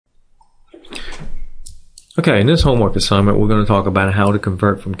Okay, in this homework assignment, we're going to talk about how to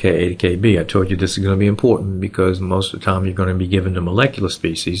convert from Ka to Kb. I told you this is going to be important because most of the time you're going to be given the molecular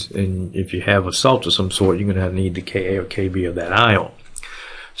species, and if you have a salt of some sort, you're going to need the Ka or Kb of that ion.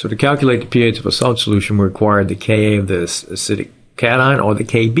 So to calculate the pH of a salt solution, we require the Ka of the acidic cation or the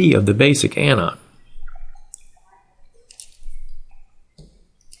Kb of the basic anion.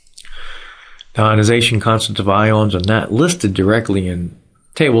 The ionization constants of ions are not listed directly in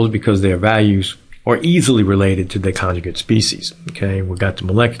tables because their values are easily related to the conjugate species. Okay, we got the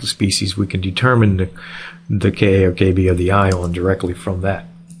molecular species. We can determine the Ka or Kb of the ion directly from that.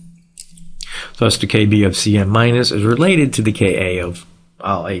 Thus, the Kb of Cn minus is related to the Ka of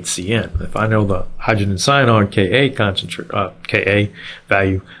Al8Cn. If I know the hydrogen cyanide Ka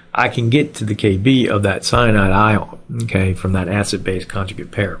value, I can get to the Kb of that cyanide ion. Okay, from that acid-base conjugate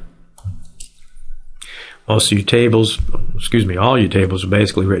pair. Most of your tables, all your tables are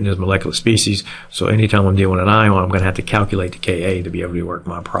basically written as molecular species, so anytime I'm dealing with an ion, I'm going to have to calculate the Ka to be able to work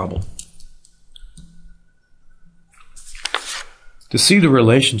my problem. To see the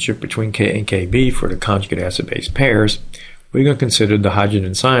relationship between Ka and Kb for the conjugate acid-base pairs, we're going to consider the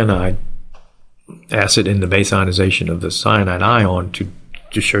hydrogen cyanide acid in the base ionization of the cyanide ion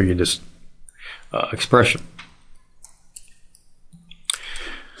to show you this expression.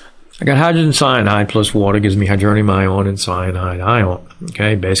 I got hydrogen cyanide plus water gives me hydronium ion and cyanide ion.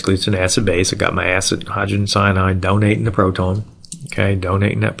 Okay, basically it's an acid base. I got my acid hydrogen cyanide donating the proton. Okay,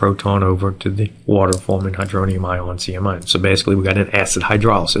 donating that proton over to the water, forming hydronium ion Cn minus. So basically we got an acid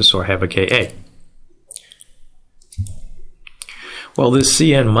hydrolysis, so I have a Ka. Well, this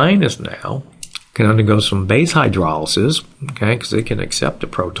Cn minus now can undergo some base hydrolysis, okay, because it can accept a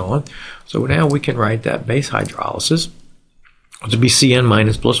proton. So now we can write that base hydrolysis to be Cn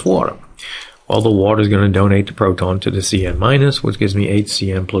minus plus water. Well, the water is going to donate the proton to the Cn minus, which gives me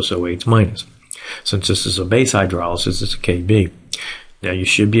HCN plus OH minus. Since this is a base hydrolysis, it's a Kb. Now you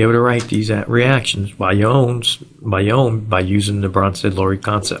should be able to write these reactions by your own by using the Bronsted-Lowry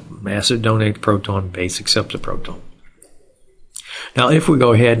concept. Acid donates proton, base accepts a proton. Now if we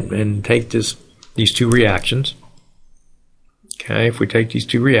go ahead and take these two reactions, okay, if we take these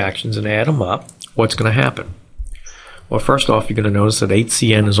two reactions and add them up, what's going to happen? Well, first off, you're going to notice that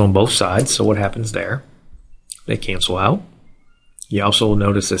HCN is on both sides, so what happens there? They cancel out. You also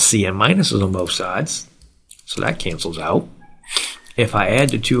notice that Cn minus is on both sides, so that cancels out. If I add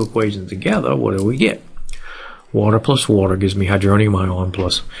the two equations together, what do we get? Water plus water gives me hydronium ion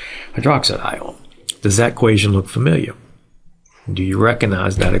plus hydroxide ion. Does that equation look familiar? Do you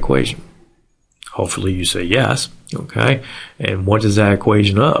recognize that equation? Hopefully you say yes, okay? And what is that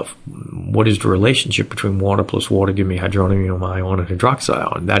equation of? What is the relationship between water plus water give me hydronium ion and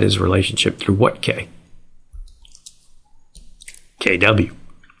hydroxide ion? That is a relationship through what K? Kw.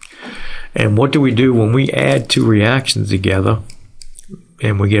 And what do we do when we add two reactions together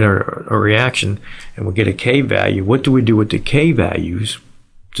and we get a reaction and we get a K value? What do we do with the K values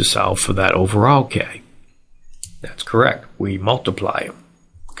to solve for that overall K? That's correct. We multiply them.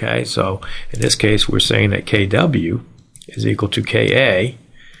 Okay, so in this case, we're saying that Kw is equal to Ka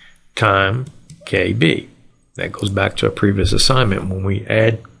times Kb. That goes back to a previous assignment. When we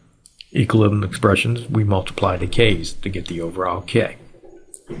add equilibrium expressions, we multiply the Ks to get the overall K.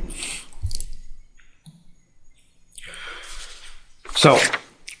 So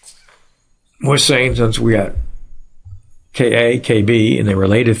we're saying since we got Ka, Kb, and they're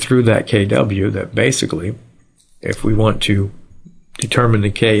related through that Kw, that basically if we want to determine the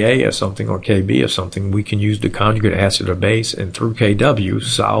Ka of something or Kb of something, we can use the conjugate acid or base and through Kw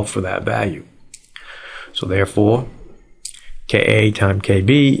solve for that value. So therefore, Ka times Kb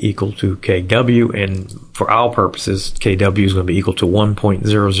equal to Kw, and for our purposes, Kw is going to be equal to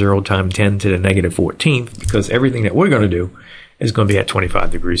 1.00 times 10 to the negative 14th, because everything that we're going to do is going to be at 25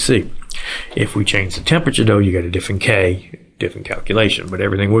 degrees C. If we change the temperature though, you get a different K, different calculation, but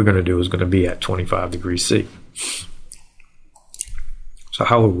everything we're going to do is going to be at 25 degrees C. So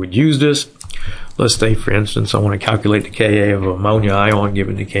how we would use this? Let's say, for instance, I want to calculate the Ka of ammonia ion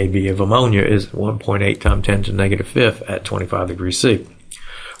given the Kb of ammonia is 1.8 times 10 to the negative 5th at 25 degrees C.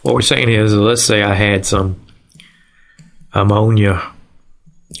 What we're saying is, let's say I had some ammonia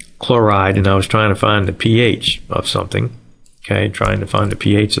chloride and I was trying to find the pH of something. Okay, trying to find the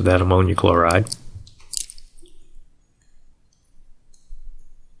pH of that ammonia chloride.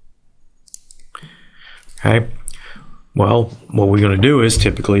 Okay. Well, what we're going to do is,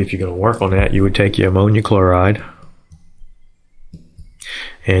 typically, if you're going to work on that, you would take your ammonia chloride,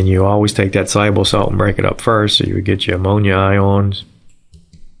 and you always take that soluble salt and break it up first, so you would get your ammonia ions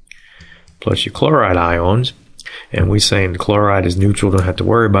plus your chloride ions, and we're saying the chloride is neutral, don't have to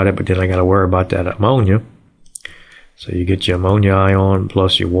worry about it, but then I got to worry about that ammonia. So you get your ammonia ion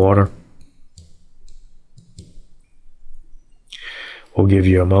plus your water. Will give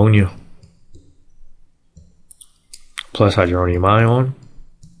you ammonia plus hydronium ion.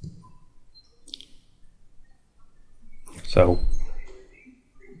 So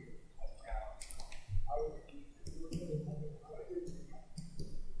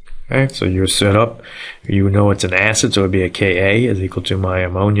okay, so you're set up. You know it's an acid, so it would be a Ka is equal to my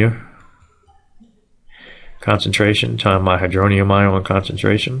ammonia concentration times my hydronium ion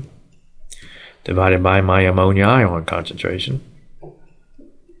concentration divided by my ammonia ion concentration.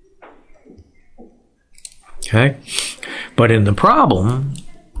 Okay, but in the problem,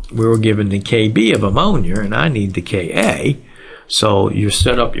 we were given the Kb of ammonia, and I need the Ka. So you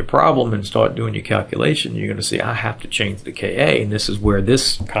set up your problem and start doing your calculation. You're going to see I have to change the Ka, and this is where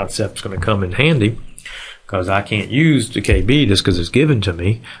this concept is going to come in handy, because I can't use the Kb just because it's given to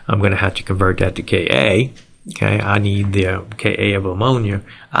me. I'm going to have to convert that to Ka. Okay, I need the Ka of ammonia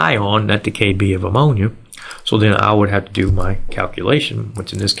ion, not the Kb of ammonia. So then I would have to do my calculation,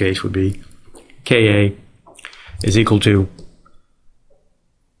 which in this case would be Ka is equal to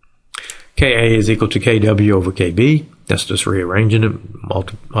Kw over Kb. That's just rearranging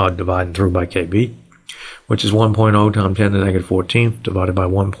it, dividing through by Kb, which is 1.0 times 10 to the negative 14th divided by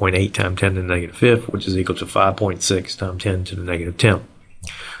 1.8 times 10 to the negative 5th, which is equal to 5.6 times 10 to the negative 10th.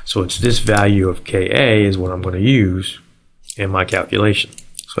 So it's this value of Ka is what I'm going to use in my calculation.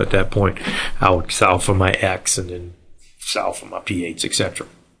 So at that point, I would solve for my X and then solve for my pH, etc.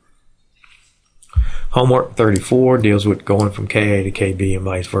 Homework 34 deals with going from Ka to Kb and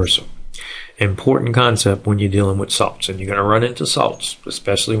vice versa. Important concept when you're dealing with salts, and you're going to run into salts,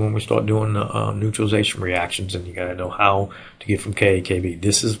 especially when we start doing neutralization reactions, and you got to know how to get from Ka to Kb.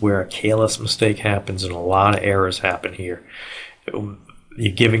 This is where a careless mistake happens, and a lot of errors happen here.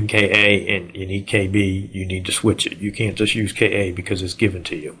 You're given Ka and you need Kb, you need to switch it. You can't just use Ka because it's given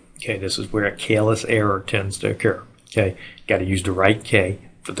to you. Okay, this is where a careless error tends to occur. Okay, got to use the right K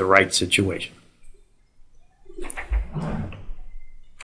for the right situation.